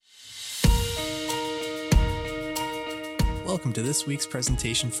Welcome to this week's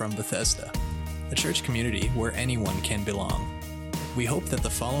presentation from Bethesda, a church community where anyone can belong. We hope that the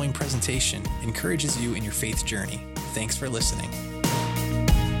following presentation encourages you in your faith journey. Thanks for listening.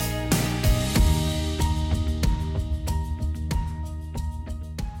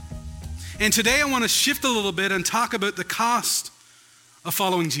 And today I want to shift a little bit and talk about the cost of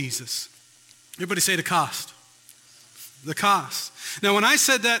following Jesus. Everybody say the cost. The cost. Now, when I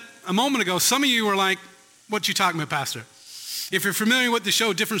said that a moment ago, some of you were like, what you talking about, Pastor? If you're familiar with the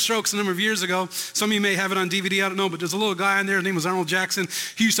show Different Strokes a number of years ago, some of you may have it on DVD, I don't know, but there's a little guy in there, his name was Arnold Jackson.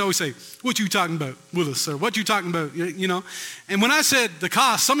 He used to always say, what you talking about, Willis, or what you talking about, you know? And when I said the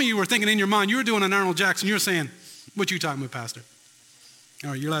cost, some of you were thinking in your mind, you were doing an Arnold Jackson, you were saying, what you talking about, Pastor? All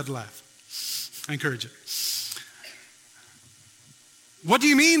right, you're allowed to laugh. I encourage it. What do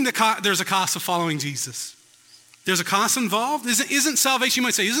you mean there's a cost of following Jesus? There's a cost involved? Isn't salvation, you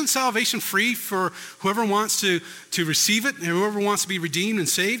might say, isn't salvation free for whoever wants to receive it and whoever wants to be redeemed and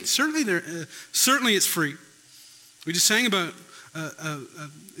saved? Certainly it's free. We just sang about,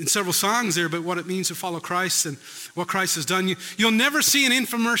 in several songs there, about what it means to follow Christ and what Christ has done. You'll never see an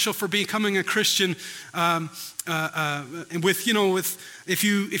infomercial for becoming a Christian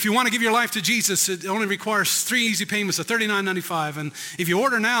if you want to give your life to Jesus, it only requires 3 easy payments of $39.95. And if you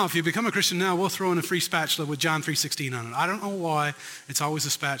order now, if you become a Christian now, we'll throw in a free spatula with John 3:16 on it. I don't know why it's always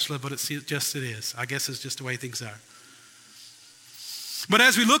a spatula, but it is. I guess it's just the way things are. But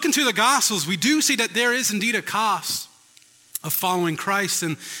as we look into the Gospels, we do see that there is indeed a cost of following Christ.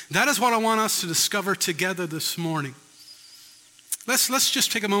 And that is what I want us to discover together this morning. Let's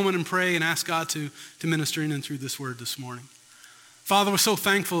just take a moment and pray and ask God to minister in and through this word this morning. Father, we're so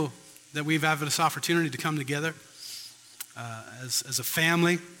thankful that we've had this opportunity to come together as a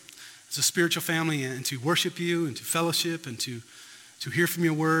family, as a spiritual family, and to worship you and to fellowship and to hear from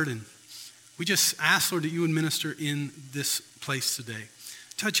your word. And we just ask, Lord, that you would minister in this place today.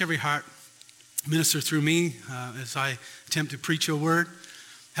 Touch every heart. Minister through me as I attempt to preach your word.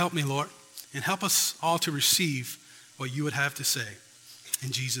 Help me, Lord, and help us all to receive what you would have to say.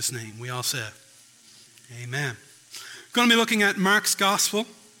 In Jesus' name, we all said, amen. Going to be looking at Mark's gospel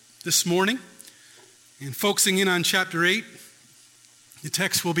this morning and focusing in on chapter 8. The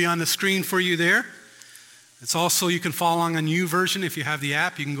text will be on the screen for you there. It's also, you can follow along on YouVersion if you have the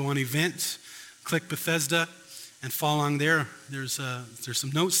app. You can go on events, click Bethesda, and follow along there. There's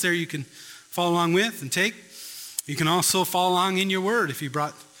some notes there you can follow along with and take. You can also follow along in your word if you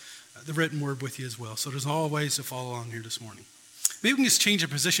brought the written word with you as well. So there's all ways to follow along here this morning. Maybe we can just change our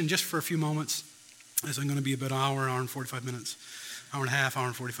position just for a few moments, as I'm going to be about an hour and 45 minutes, hour and a half, hour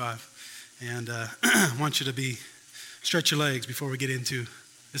and 45. And I want you to stretch your legs before we get into,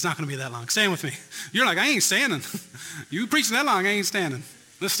 it's not going to be that long. Stand with me. You're like, I ain't standing. You preaching that long, I ain't standing.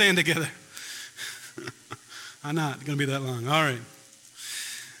 Let's stand together. I'm not going to be that long. All right.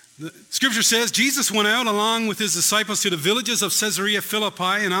 The scripture says, Jesus went out along with his disciples to the villages of Caesarea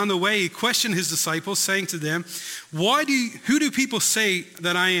Philippi, and on the way he questioned his disciples, saying to them, who do people say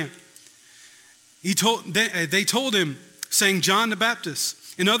that I am? They told him, saying John the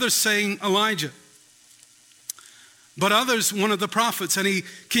Baptist, and others saying Elijah, but others one of the prophets. And he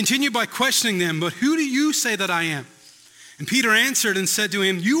continued by questioning them, but who do you say that I am? And Peter answered and said to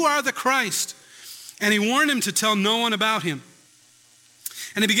him, you are the Christ. And he warned him to tell no one about him.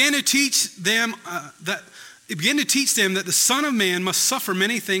 And he began to teach them that the Son of Man must suffer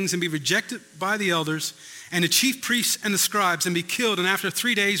many things and be rejected by the elders and the chief priests and the scribes and be killed, and after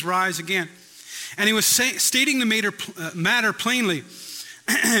 3 days rise again. And he was stating the matter plainly.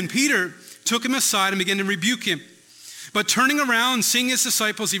 And Peter took him aside and began to rebuke him. But turning around and seeing his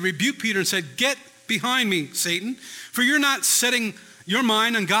disciples, he rebuked Peter and said, get behind me, Satan, for you're not setting your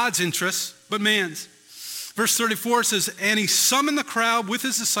mind on God's interests, but man's. Verse 34 says, and he summoned the crowd with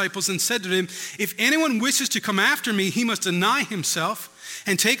his disciples and said to them, if anyone wishes to come after me, he must deny himself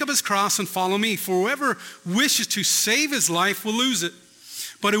and take up his cross and follow me. For whoever wishes to save his life will lose it.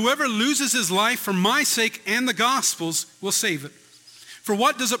 But whoever loses his life for my sake and the gospel's will save it. For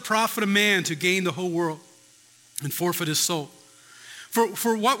what does it profit a man to gain the whole world and forfeit his soul?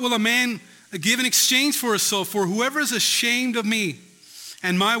 For what will a man give in exchange for his soul? For whoever is ashamed of me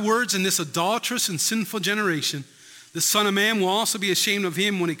and my words in this adulterous and sinful generation, the Son of Man will also be ashamed of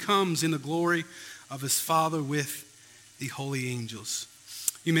him when he comes in the glory of his Father with the holy angels.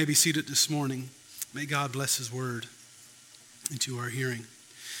 You may be seated this morning. May God bless his word into our hearing.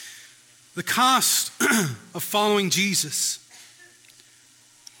 The cost of following Jesus.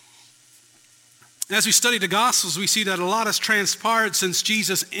 As we study the Gospels, we see that a lot has transpired since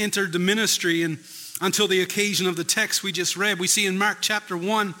Jesus entered the ministry and until the occasion of the text we just read. We see in Mark chapter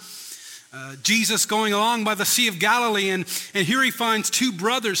 1, Jesus going along by the Sea of Galilee, and here he finds two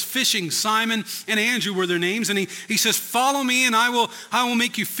brothers fishing. Simon and Andrew were their names, and he says, follow me and I will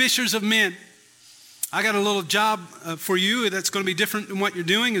make you fishers of men. I got a little job for you that's going to be different than what you're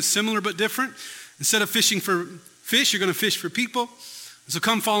doing. It's similar but different. Instead of fishing for fish, you're going to fish for people. So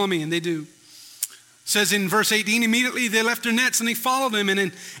come follow me, and they do. It says in verse 18, immediately they left their nets and they followed him,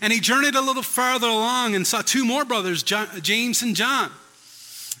 and he journeyed a little farther along and saw two more brothers, James and John.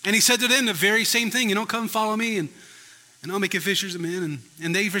 And he said to them the very same thing, come follow me and I'll make you fishers of men.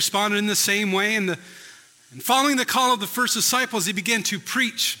 And they responded in the same way. And following the call of the first disciples, he began to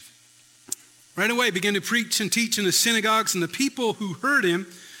preach. Right away, began to preach and teach in the synagogues. And the people who heard him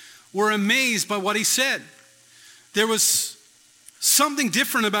were amazed by what he said. There was something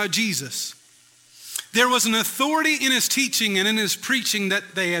different about Jesus. There was an authority in his teaching and in his preaching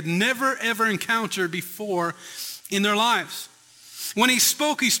that they had never, ever encountered before in their lives. When he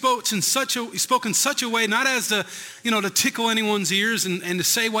spoke in such a way, not as to tickle anyone's ears and to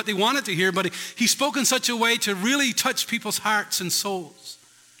say what they wanted to hear, but he spoke in such a way to really touch people's hearts and souls.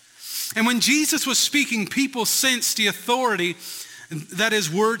 And when Jesus was speaking, people sensed the authority that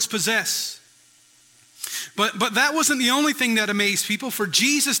his words possess. But that wasn't the only thing that amazed people, for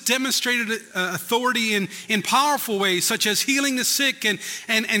Jesus demonstrated authority in powerful ways, such as healing the sick and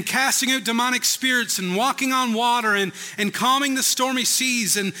casting out demonic spirits and walking on water and calming the stormy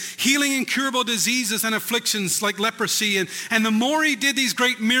seas and healing incurable diseases and afflictions like leprosy. And the more he did these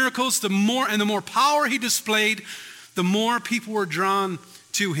great miracles, the more power he displayed, the more people were drawn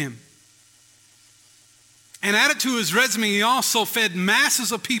to him. And added to his resume, he also fed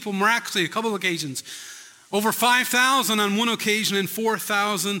masses of people miraculously, a couple of occasions. Over 5,000 on one occasion and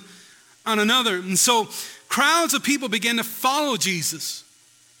 4,000 on another. And so crowds of people began to follow Jesus.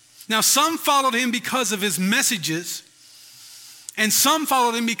 Now some followed him because of his messages, and some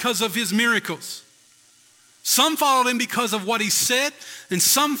followed him because of his miracles. Some followed him because of what he said, and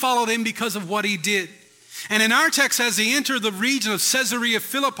some followed him because of what he did. And in our text, as they enter the region of Caesarea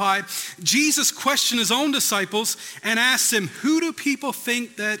Philippi, Jesus questioned his own disciples and asked them, who do people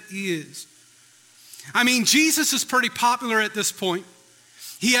think that he is? I mean, Jesus is pretty popular at this point.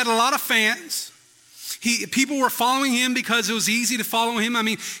 He had a lot of fans. People were following him because it was easy to follow him. I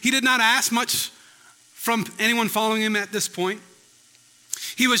mean, he did not ask much from anyone following him at this point.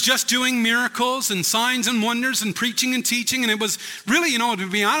 He was just doing miracles and signs and wonders and preaching and teaching. And it was really, to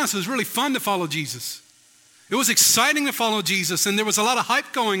be honest, it was really fun to follow Jesus. It was exciting to follow Jesus, and there was a lot of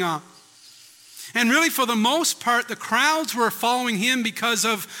hype going on. And really, for the most part, the crowds were following him because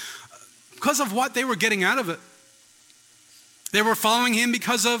of what they were getting out of it. They were following him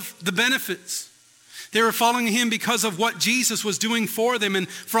because of the benefits. They were following him because of what Jesus was doing for them and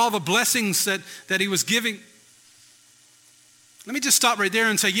for all the blessings that he was giving. Let me just stop right there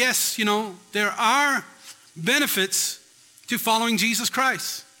and say, yes, there are benefits to following Jesus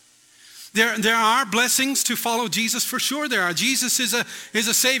Christ. There are blessings to follow Jesus, for sure there are. Jesus is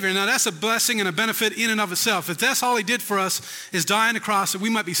a Savior. Now that's a blessing and a benefit in and of itself. If that's all he did for us is die on the cross that we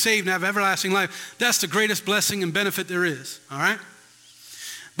might be saved and have everlasting life, that's the greatest blessing and benefit there is, all right?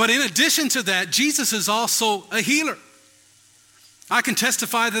 But in addition to that, Jesus is also a healer. I can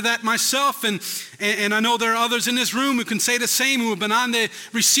testify to that myself, and I know there are others in this room who can say the same, who have been on the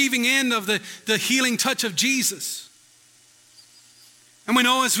receiving end of the healing touch of Jesus. And we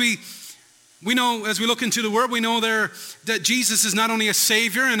know as we look into the Word, we know that Jesus is not only a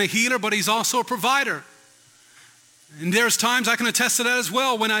Savior and a healer, but he's also a provider. And there's times I can attest to that as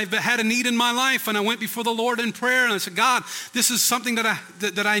well, when I've had a need in my life and I went before the Lord in prayer and I said, God, this is something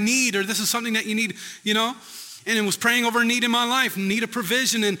that I need, or this is something that you need, and it was praying over a need in my life, need of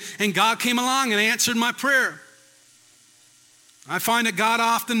provision, and God came along and answered my prayer. I find that God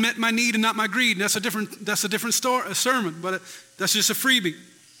often met my need and not my greed. And that's a different sermon, but that's just a freebie.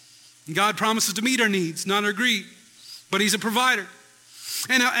 And God promises to meet our needs, not our greed, but he's a provider.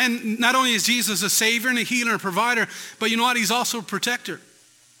 And not only is Jesus a Savior and a healer and a provider, but you know what? He's also a protector.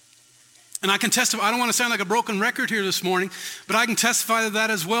 And I can testify, I don't want to sound like a broken record here this morning, but I can testify to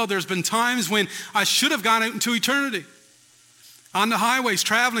that as well. There's been times when I should have gone out into eternity, on the highways,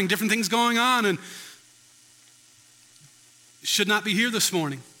 traveling, different things going on, and should not be here this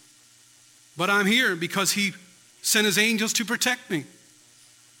morning. But I'm here because he sent his angels to protect me.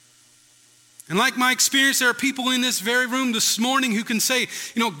 And like my experience, there are people in this very room this morning who can say,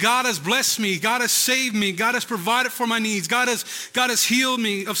 God has blessed me, God has saved me, God has provided for my needs, God has healed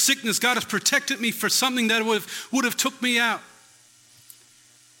me of sickness, God has protected me for something that would have took me out.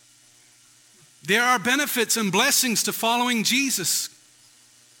 There are benefits and blessings to following Jesus.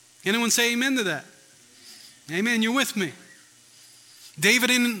 Anyone say amen to that? Amen, you're with me. David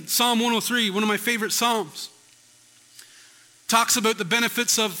in Psalm 103, one of my favorite Psalms, talks about the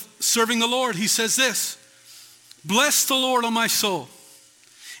benefits of serving the Lord. He says this, "Bless the Lord, O my soul,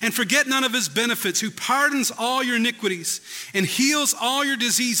 and forget none of his benefits, who pardons all your iniquities and heals all your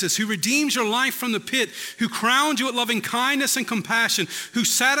diseases, who redeems your life from the pit, who crowns you with loving kindness and compassion, who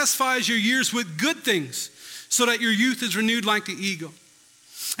satisfies your years with good things, so that your youth is renewed like the eagle."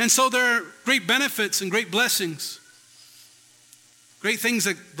 And so there are great benefits and great blessings, great things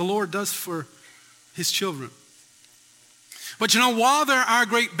that the Lord does for his children. But while there are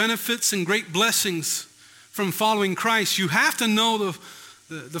great benefits and great blessings from following Christ, you have to know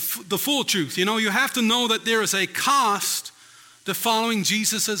the full truth. You have to know that there is a cost to following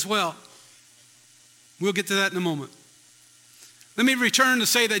Jesus as well. We'll get to that in a moment. Let me return to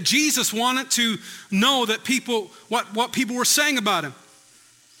say that Jesus wanted to know that what people were saying about him.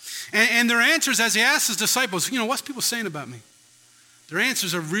 And their answers, as he asked his disciples, what's people saying about me? Their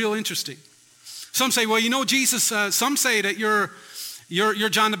answers are real interesting. Some say, well, Jesus, some say that you're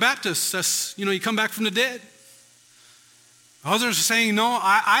John the Baptist. That's, you come back from the dead. Others are saying, no,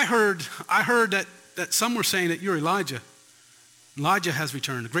 I heard that some were saying that you're Elijah. Elijah has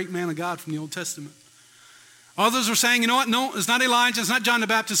returned, a great man of God from the Old Testament. Others were saying, you know what, no, it's not Elijah, it's not John the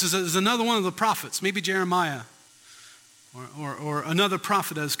Baptist, it's another one of the prophets, maybe Jeremiah, or another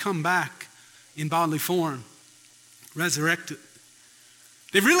prophet that has come back in bodily form, resurrected.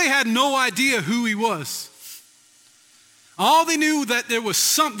 They really had no idea who he was. All they knew that there was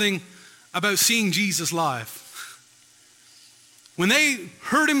something about seeing Jesus live. When they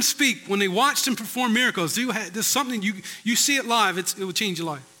heard him speak, when they watched him perform miracles, there's something, you see it live, it will change your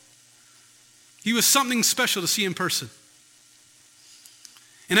life. He was something special to see in person.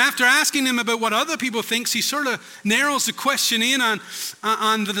 And after asking him about what other people think, he sort of narrows the question in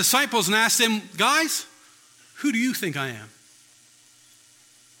on the disciples and asks them, guys, who do you think I am?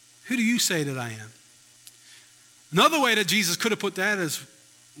 Who do you say that I am? Another way that Jesus could have put that is,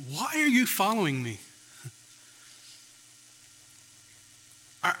 why are you following me?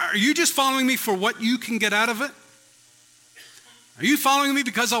 Are you just following me for what you can get out of it? Are you following me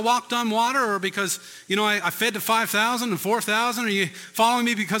because I walked on water, or because, I fed to 5,000 and 4,000? Are you following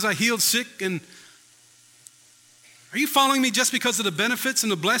me because I healed sick? And are you following me just because of the benefits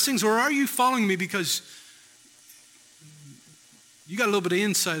and the blessings, or are you following me because you got a little bit of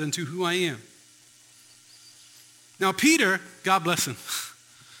insight into who I am? Now, Peter, God bless him,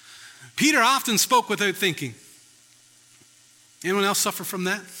 Peter often spoke without thinking. Anyone else suffer from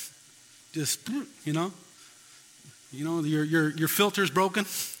that? Just, your filter's broken.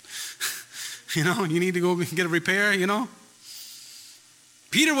 You need to go get a repair,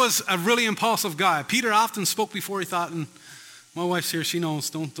 Peter was a really impulsive guy. Peter often spoke before he thought, and my wife's here, she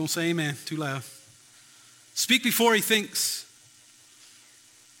knows, don't say amen too loud. Speak before he thinks.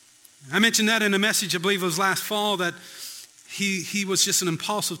 I mentioned that in a message, I believe it was last fall, that he was just an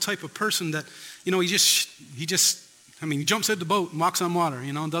impulsive type of person that, he jumps out the boat and walks on water,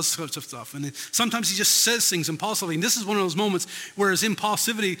 and does sorts of stuff. And sometimes he just says things impulsively. And this is one of those moments where his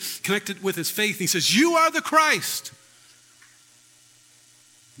impulsivity connected with his faith. He says, you are the Christ.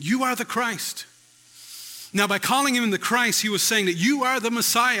 You are the Christ. Now, by calling him the Christ, he was saying that you are the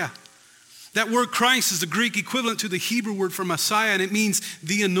Messiah. That word Christ is the Greek equivalent to the Hebrew word for Messiah, and it means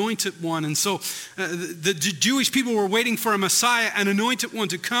the anointed one. And so the Jewish people were waiting for a Messiah, an anointed one,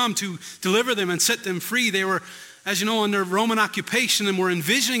 to come to deliver them and set them free. They were, as you know, under Roman occupation, and were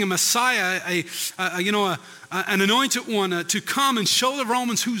envisioning a Messiah, an anointed one to come and show the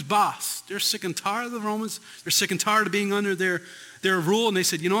Romans who's boss. They're sick and tired of the Romans. They're sick and tired of being under their rule. And they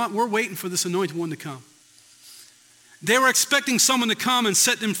said, you know what? We're waiting for this anointed one to come. They were expecting someone to come and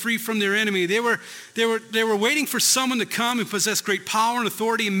set them free from their enemy. They were waiting for someone to come and possess great power and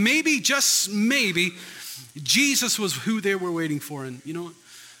authority. And maybe, just maybe, Jesus was who they were waiting for. And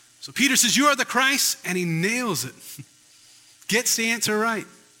so Peter says, you are the Christ, and he nails it. Gets the answer right.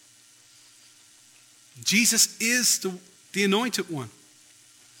 Jesus is the anointed one.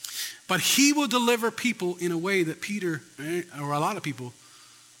 But he will deliver people in a way that Peter, or a lot of people,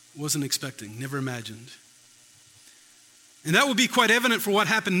 wasn't expecting, never imagined. And that will be quite evident for what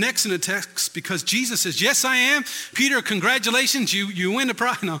happened next in the text, because Jesus says, yes, I am. Peter, congratulations, you win the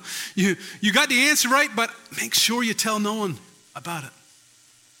prize. No, you got the answer right, but make sure you tell no one about it.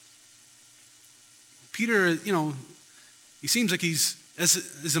 Peter, he seems like he's,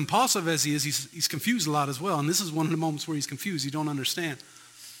 as impulsive as he is, he's confused a lot as well. And this is one of the moments where he's confused. You don't understand.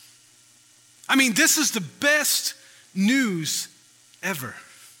 I mean, this is the best news ever.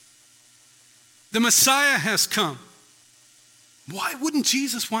 The Messiah has come. Why wouldn't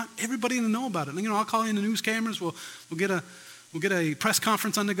Jesus want everybody to know about it? I'll call in the news cameras. We'll get a We'll get a press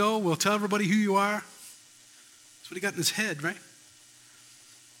conference on the go. We'll tell everybody who you are. That's what he got in his head, right?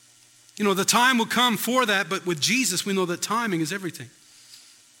 You know, the time will come for that, but with Jesus, we know that timing is everything.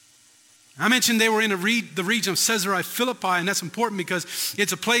 I mentioned they were in the region of Caesarea Philippi, and that's important because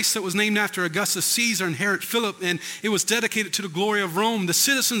it's a place that was named after Augustus Caesar and Herod Philip, and it was dedicated to the glory of Rome. The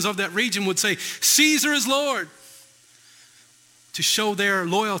citizens of that region would say, Caesar is Lord, to show their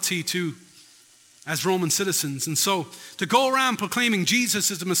loyalty as Roman citizens. And so to go around proclaiming Jesus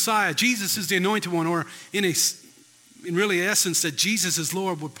is the Messiah, Jesus is the anointed one, or in really essence that Jesus is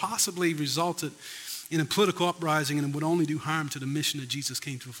Lord, would possibly result in a political uprising, and it would only do harm to the mission that Jesus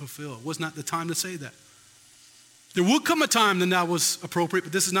came to fulfill. It was not the time to say that. There would come a time when that was appropriate,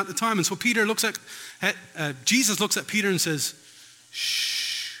 but this is not the time. And so Jesus looks at Peter and says,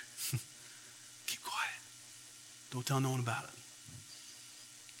 shh, keep quiet. Don't tell no one about it.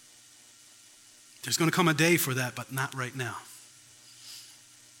 There's going to come a day for that, but not right now.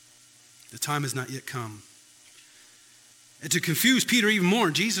 The time has not yet come. And to confuse Peter even more,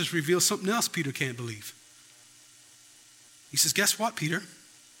 Jesus reveals something else Peter can't believe. He says, guess what, Peter?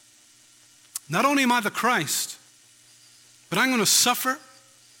 Not only am I the Christ, but I'm going to suffer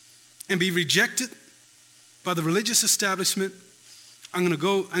and be rejected by the religious establishment. I'm going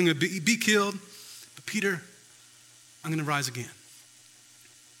to be killed. But Peter, I'm going to rise again.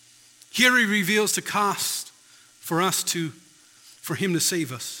 Here he reveals the cost for him to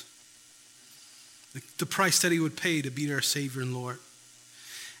save us. The price that he would pay to be our Savior and Lord.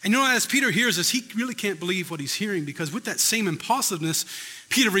 And you know, as Peter hears this, he really can't believe what he's hearing, because with that same impulsiveness,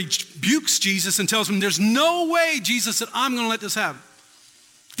 Peter rebukes Jesus and tells him, there's no way, Jesus, that I'm going to let this happen.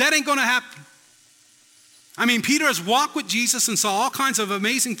 That ain't going to happen. I mean, Peter has walked with Jesus and saw all kinds of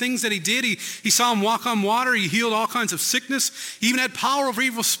amazing things that he did. He saw him walk on water. He healed all kinds of sickness. He even had power over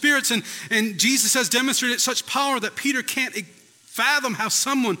evil spirits. And Jesus has demonstrated such power that Peter can't fathom how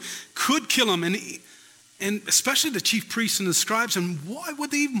someone could kill him. And especially the chief priests and the scribes. And why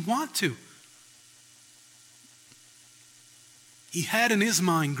would they even want to? He had in his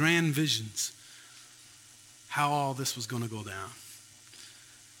mind grand visions how all this was going to go down.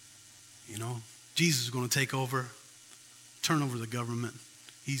 You know, Jesus is going to take over, turn over the government.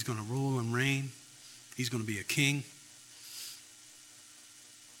 He's going to rule and reign. He's going to be a king.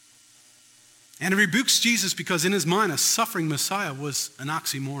 And he rebukes Jesus because in his mind, a suffering Messiah was an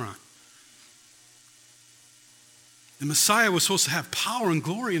oxymoron. The Messiah was supposed to have power and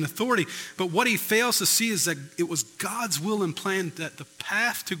glory and authority, but what he fails to see is that it was God's will and plan that the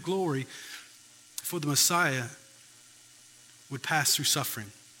path to glory for the Messiah would pass through suffering.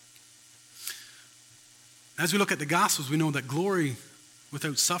 As we look at the Gospels, we know that glory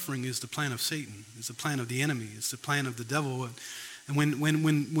without suffering is the plan of Satan, is the plan of the enemy, it's the plan of the devil. And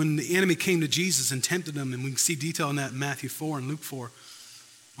when the enemy came to Jesus and tempted him, and we can see detail in that in Matthew 4 and Luke 4,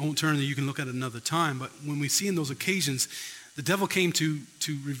 I won't turn there, you can look at it another time, but when we see in those occasions, the devil came to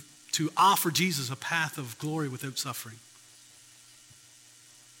offer Jesus a path of glory without suffering.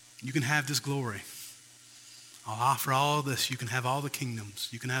 You can have this glory. I'll offer all this. You can have all the kingdoms.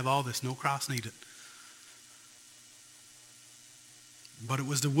 You can have all this. No cross needed. But it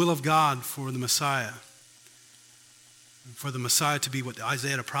was the will of God for the Messiah to be what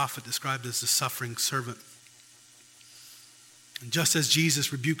Isaiah the prophet described as the suffering servant. And just as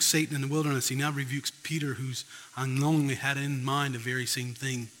Jesus rebuked Satan in the wilderness, he now rebukes Peter, who's unknowingly had in mind the very same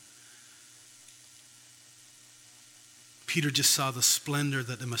thing. Peter just saw the splendor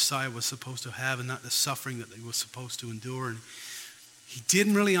that the Messiah was supposed to have and not the suffering that he was supposed to endure. And he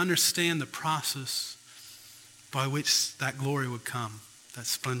didn't really understand the process by which that glory would come, that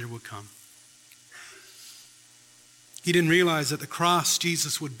splendor would come. He didn't realize that the cross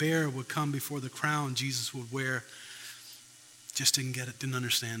Jesus would bear would come before the crown Jesus would wear. Just didn't get it, didn't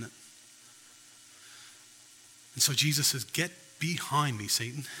understand it. And so Jesus says, get behind me,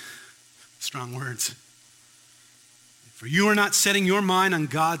 Satan. Strong words. For you are not setting your mind on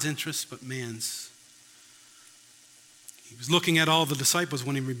God's interests, but man's. He was looking at all the disciples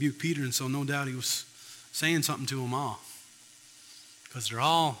when he rebuked Peter, and so no doubt he was saying something to them all. Because they're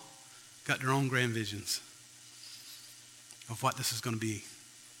all got their own grand visions of what this is going to be.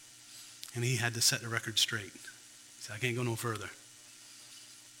 And he had to set the record straight. He said, I can't go no further.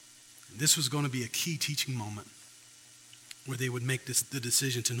 And this was going to be a key teaching moment where they would make the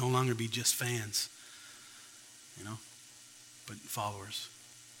decision to no longer be just fans, but followers.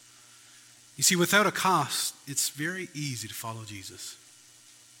 You see, without a cost, it's very easy to follow Jesus.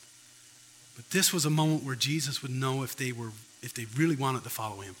 But this was a moment where Jesus would know if they really wanted to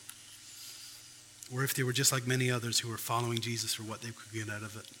follow him, or if they were just like many others who were following Jesus for what they could get out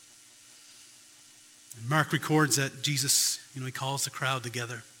of it. And Mark records that Jesus, he calls the crowd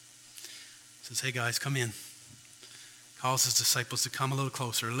together. He says, hey guys, come in. Calls his disciples to come a little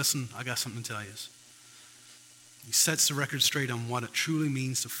closer. Listen, I got something to tell you. He sets the record straight on what it truly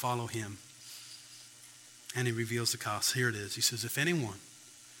means to follow him. And he reveals the cost. Here it is. He says, if anyone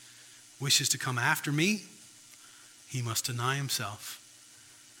wishes to come after me, he must deny himself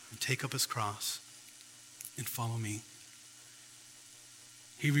and take up his cross and follow me.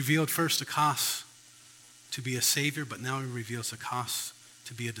 He revealed first the cost to be a savior, but now he reveals the cost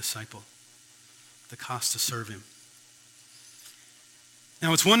to be a disciple, the cost to serve him.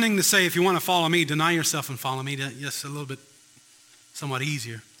 Now, it's one thing to say, if you want to follow me, deny yourself and follow me. Yes, a little bit, somewhat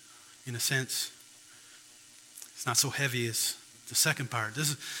easier in a sense. It's not so heavy as the second part.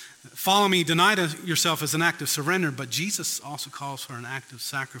 Follow me, deny yourself as an act of surrender, but Jesus also calls for an act of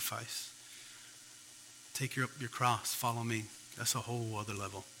sacrifice. Take your cross, follow me. That's a whole other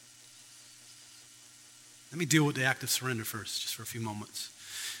level. Let me deal with the act of surrender first, just for a few moments.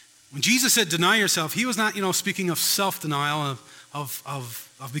 When Jesus said deny yourself, he was not, speaking of self-denial,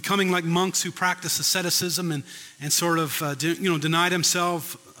 of becoming like monks who practice asceticism and sort of, deny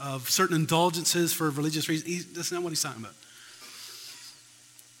themselves of certain indulgences for religious reasons. That's not what he's talking about.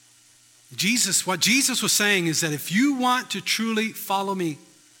 What Jesus was saying is that if you want to truly follow me,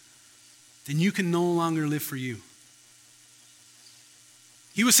 then you can no longer live for you.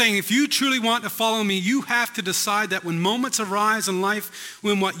 He was saying, if you truly want to follow me, you have to decide that when moments arise in life,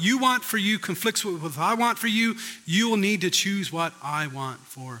 when what you want for you conflicts with what I want for you, you will need to choose what I want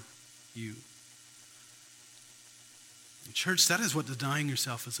for you. In church, that is what denying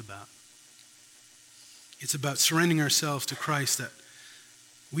yourself is about. It's about surrendering ourselves to Christ, that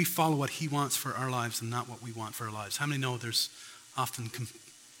we follow what he wants for our lives and not what we want for our lives. How many know there's often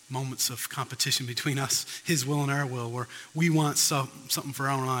moments of competition between us, his will and our will, where we want something for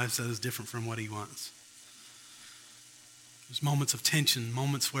our lives that is different from what he wants? There's moments of tension,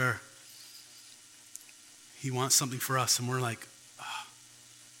 moments where he wants something for us and we're like,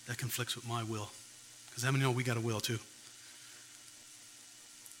 that conflicts with my will. Because how many know we got a will too?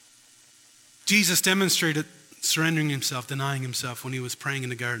 Jesus demonstrated surrendering himself, denying himself when he was praying in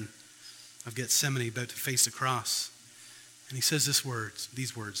the Garden of Gethsemane, about to face the cross. And he says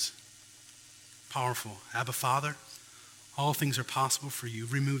these words, powerful. Abba, Father, all things are possible for you.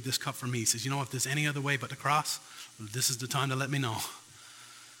 Remove this cup from me. He says, if there's any other way but the cross, this is the time to let me know.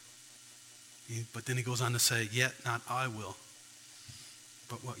 But then he goes on to say, yet not I will,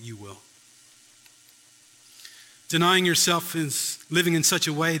 but what you will. Denying yourself is living in such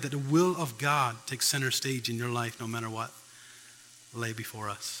a way that the will of God takes center stage in your life no matter what lay before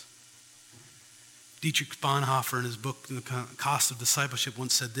us. Dietrich Bonhoeffer, in his book, The Cost of Discipleship,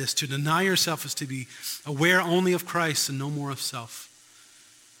 once said this: to deny yourself is to be aware only of Christ and no more of self.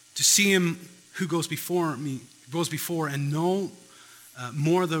 To see him who goes before and know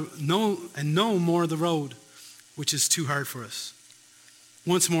more the road which is too hard for us.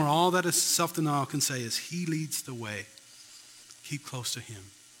 Once more, all that a self-denial can say is, he leads the way. Keep close to him.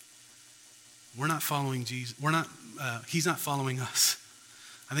 We're not following Jesus. He's not following us.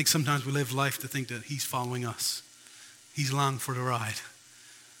 I think sometimes we live life to think that he's following us. He's along for the ride.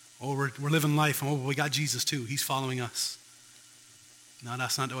 Oh, we're living life, and we got Jesus too. He's following us. No,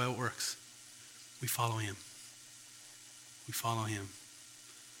 that's not the way it works. We follow him. We follow him.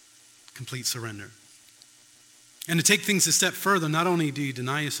 Complete surrender. And to take things a step further, not only do you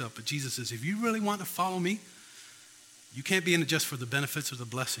deny yourself, but Jesus says, if you really want to follow me, you can't be in it just for the benefits or the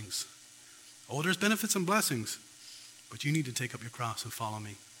blessings. Oh, there's benefits and blessings, but you need to take up your cross and follow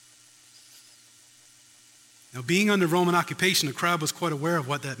me. Now, being under Roman occupation, the crowd was quite aware of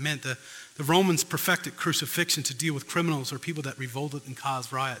what that meant. The Romans perfected crucifixion to deal with criminals or people that revolted and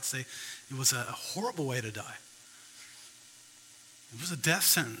caused riots. It was a horrible way to die. It was a death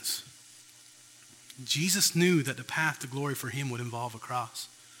sentence. Jesus knew that the path to glory for him would involve a cross.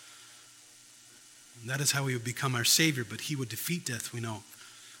 And that is how he would become our Savior, but he would defeat death, we know,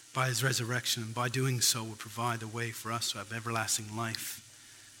 by his resurrection. And by doing so, would provide a way for us to have everlasting life,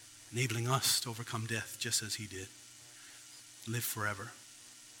 enabling us to overcome death just as he did. Live forever.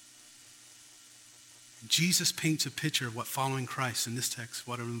 And Jesus paints a picture of what following Christ in this text,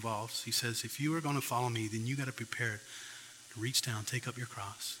 what it involves. He says, if you are going to follow me, then you got to prepare to reach down, take up your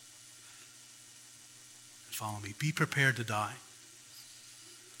cross, and follow me. Be prepared to die.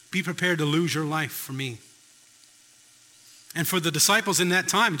 Be prepared to lose your life for me. And for the disciples in that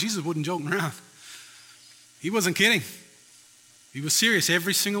time, Jesus wasn't joking around. He wasn't kidding. He was serious.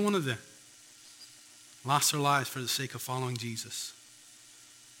 Every single one of them lost their lives for the sake of following Jesus.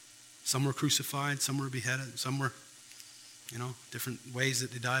 Some were crucified, some were beheaded, some were different ways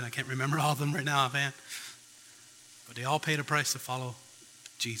that they died. I can't remember all of them right now offhand. But they all paid a price to follow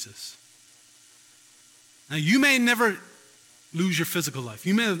Jesus. Now, you may never lose your physical life.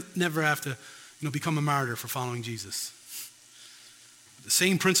 You may never have to, become a martyr for following Jesus. The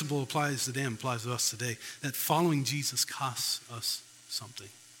same principle applies to them, applies to us today, that following Jesus costs us something.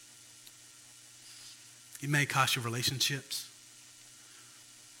 It may cost you relationships.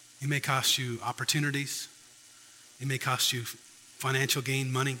 It may cost you opportunities. It may cost you financial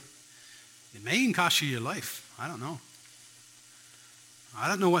gain, money. It may even cost you your life. I don't know. I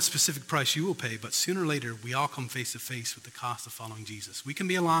don't know what specific price you will pay, but sooner or later, we all come face to face with the cost of following Jesus. We can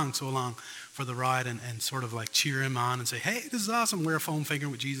be along for the ride and sort of like cheer him on and say, hey, this is awesome. Wear a foam figure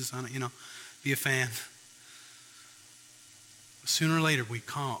with Jesus on it, be a fan. But sooner or later, we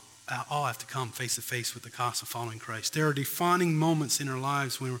all have to come face to face with the cost of following Christ. There are defining moments in our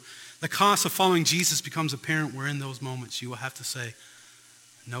lives when the cost of following Jesus becomes apparent. Where in those moments, you will have to say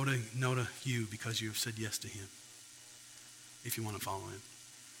no to you because you have said yes to him. If you want to follow him.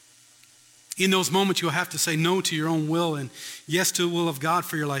 In those moments, you'll have to say no to your own will and yes to the will of God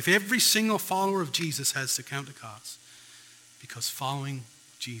for your life. Every single follower of Jesus has to count the cost, because following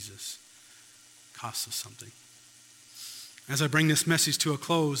Jesus costs us something. As I bring this message to a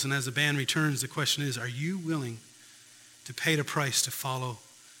close and as the band returns, the question is, are you willing to pay the price to follow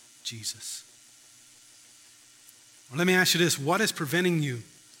Jesus? Well, let me ask you this. What is preventing you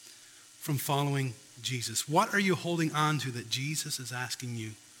from following Jesus? What are you holding on to that Jesus is asking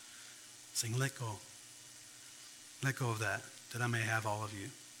you? Saying, let go. Let go of that I may have all of you.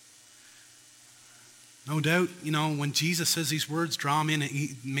 No doubt, when Jesus says these words, draw them in.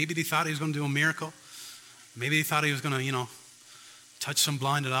 Maybe they thought he was going to do a miracle. Maybe they thought he was going to, touch some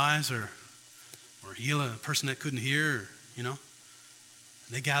blinded eyes or heal a person that couldn't hear, And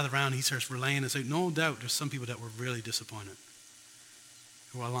they gather around and he starts relaying and say, no doubt there's some people that were really disappointed,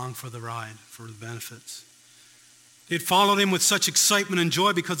 who are along for the ride, for the benefits. They'd followed him with such excitement and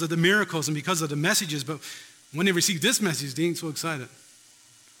joy because of the miracles and because of the messages, but when they received this message, they ain't so excited.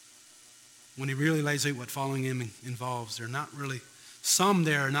 When he really lays out what following him involves, some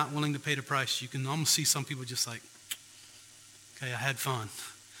there are not willing to pay the price. You can almost see some people just like, okay, I had fun.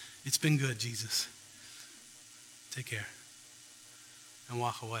 It's been good, Jesus. Take care. And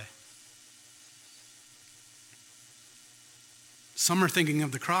walk away. Some are thinking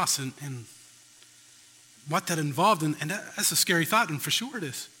of the cross and what that involved, and that's a scary thought, and for sure it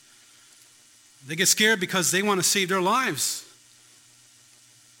is. They get scared because they want to save their lives.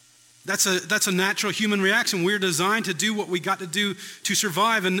 That's a natural human reaction. We're designed to do what we got to do to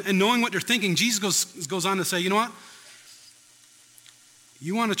survive, and knowing what they're thinking, Jesus goes on to say, you know what?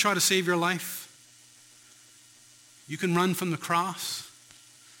 You want to try to save your life? You can run from the cross.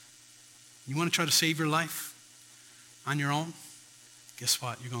 You want to try to save your life on your own? Guess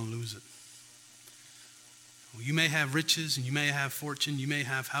what? You're going to lose it. Well, you may have riches and you may have fortune, you may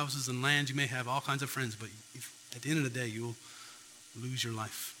have houses and lands, you may have all kinds of friends, but at the end of the day, you'll lose your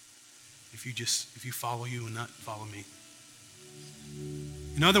life if you follow you and not follow me.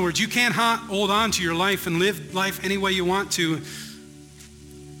 In other words, you can't hold on to your life and live life any way you want to,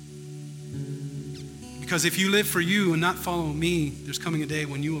 because if you live for you and not follow me, there's coming a day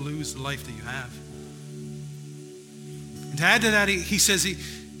when you will lose the life that you have. And to add to that, he says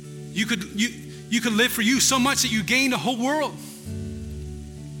you could live for you so much that you gain the whole world.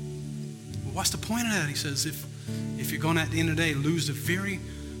 Well, what's the point of that? He says, if you're going to, at the end of the day, lose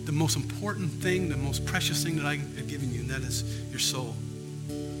the most important thing, the most precious thing that I have given you, and that is your soul.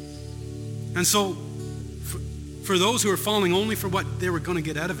 And so, for those who are falling only for what they were going to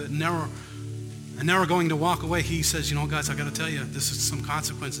get out of it, and now are going to walk away, he says, guys, I got to tell you, this is some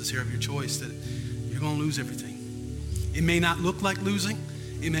consequences here of your choice, that you're going to lose everything. It may not look like losing.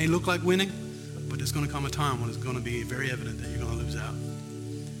 It may look like winning. But there's going to come a time when it's going to be very evident that you're going to lose out.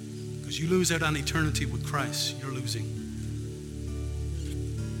 Because you lose out on eternity with Christ, you're losing.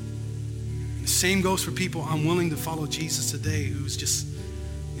 And the same goes for people unwilling to follow Jesus today, who's just,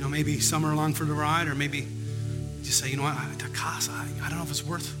 maybe some are along for the ride, or maybe just say, the cost, I don't know if it's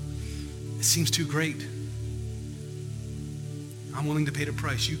worth it. It seems too great. I'm willing to pay the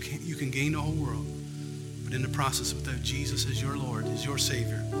price. You can gain the whole world. But in the process, without Jesus as your Lord, as your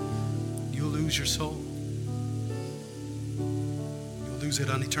Savior, you'll lose your soul. You'll lose it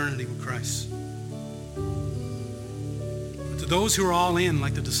on eternity with Christ. But to those who are all in,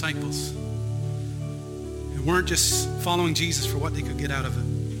 like the disciples, who weren't just following Jesus for what they could get out of it,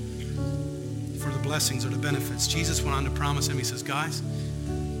 for the blessings or the benefits, Jesus went on to promise them, he says, guys,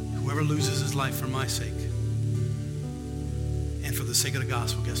 whoever loses his life for my sake and for the sake of the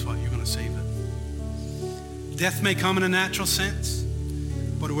gospel, guess what? You're going to save it. Death may come in a natural sense,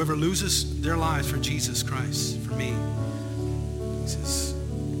 but whoever loses their lives for Jesus Christ, for me, he says,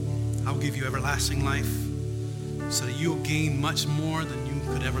 I'll give you everlasting life so that you'll gain much more than you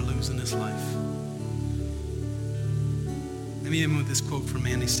could ever lose in this life. Let me end with this quote from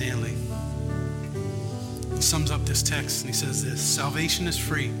Andy Stanley. He sums up this text and he says this: salvation is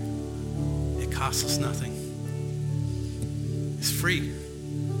free. It costs us nothing. It's free.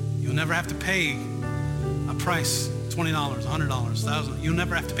 You'll never have to pay a price, $20, $100, $1,000. You'll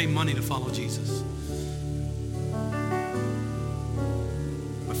never have to pay money to follow Jesus.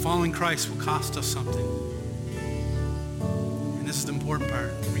 But following Christ will cost us something. And this is the important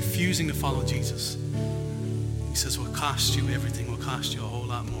part. Refusing to follow Jesus, he says, will cost you everything, will cost you a whole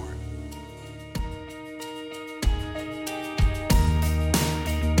lot more.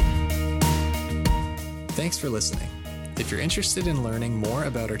 Thanks for listening. If you're interested in learning more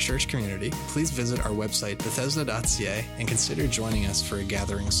about our church community, please visit our website, Bethesda.ca, and consider joining us for a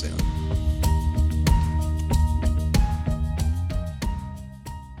gathering soon.